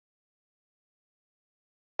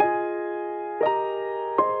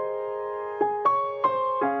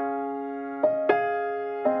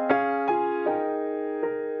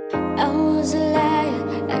was a liar,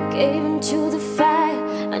 I gave in to the fire.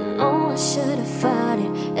 I know I should have fought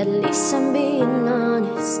it, at least I'm being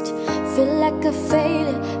honest. Feel like a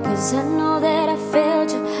failure, cause I know that I failed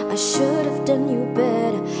you. I should have done you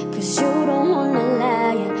better, cause you don't wanna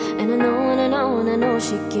lie. And I know, and I know, and I know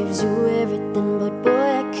she gives you everything, but boy,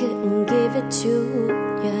 I couldn't give it to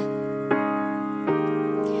you.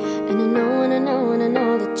 And I know, and I know, and I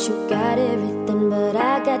know that you got everything, but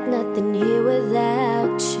I got nothing here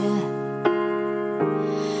without you.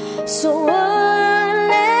 So one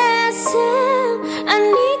last time, I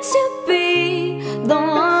need to be the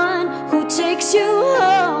one who takes you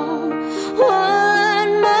home.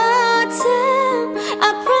 One more time,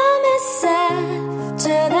 I promise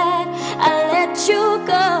after that I'll let you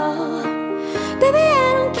go. Baby, I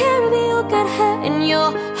don't care if you got hurt in your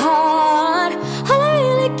heart. All I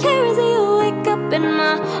really care is that you wake up in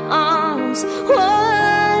my arms.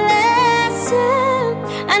 One last time,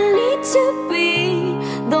 I need to be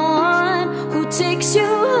the one who takes you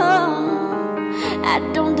home. I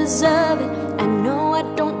don't deserve it, I know I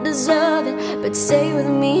don't deserve it, but stay with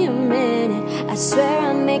me a minute, I swear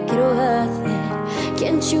I'll make it worth it.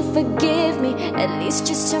 Can't you forgive me, at least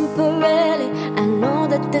just temporarily? I know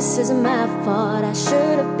that this is my fault, I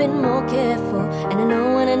should have been more careful. And I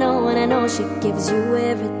know, and I know, and I know she gives you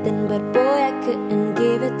everything, but boy, I couldn't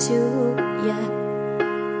give it to you.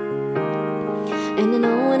 And I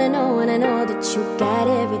know, and I know, and I know that you got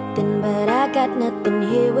everything, but I got nothing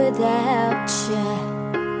here without you.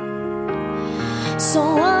 So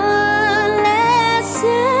one last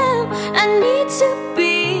time, I need to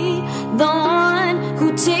be the one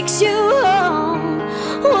who takes you home.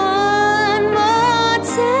 One more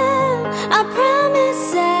time, I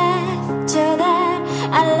promise after that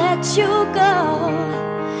I'll let you go.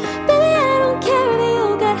 Baby, I don't care if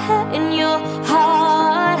you got hurt in your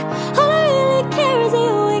heart. All I really care is that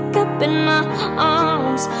you wake up in my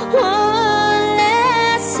arms. One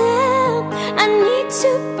last time, I need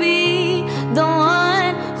to be the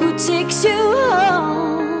one who takes you home.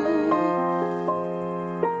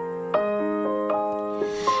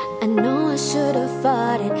 I know I should have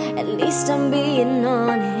fought it, at least I'm being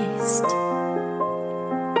honest.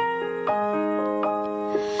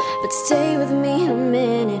 But stay with me a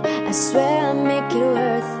minute, I swear I'll make it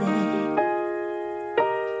worth it.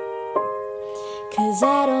 Cause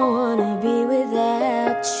I don't wanna be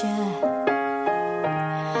without you.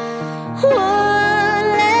 One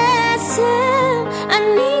last time, I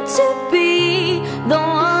need to be the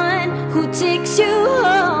one who takes you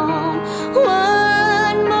home.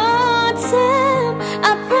 One more time,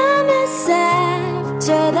 I promise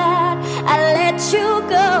after that I'll let you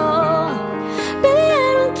go. Baby,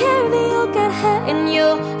 I don't care if you got hurt in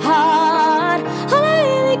your heart. All I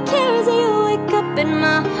really care is that you wake up in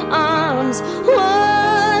my arms.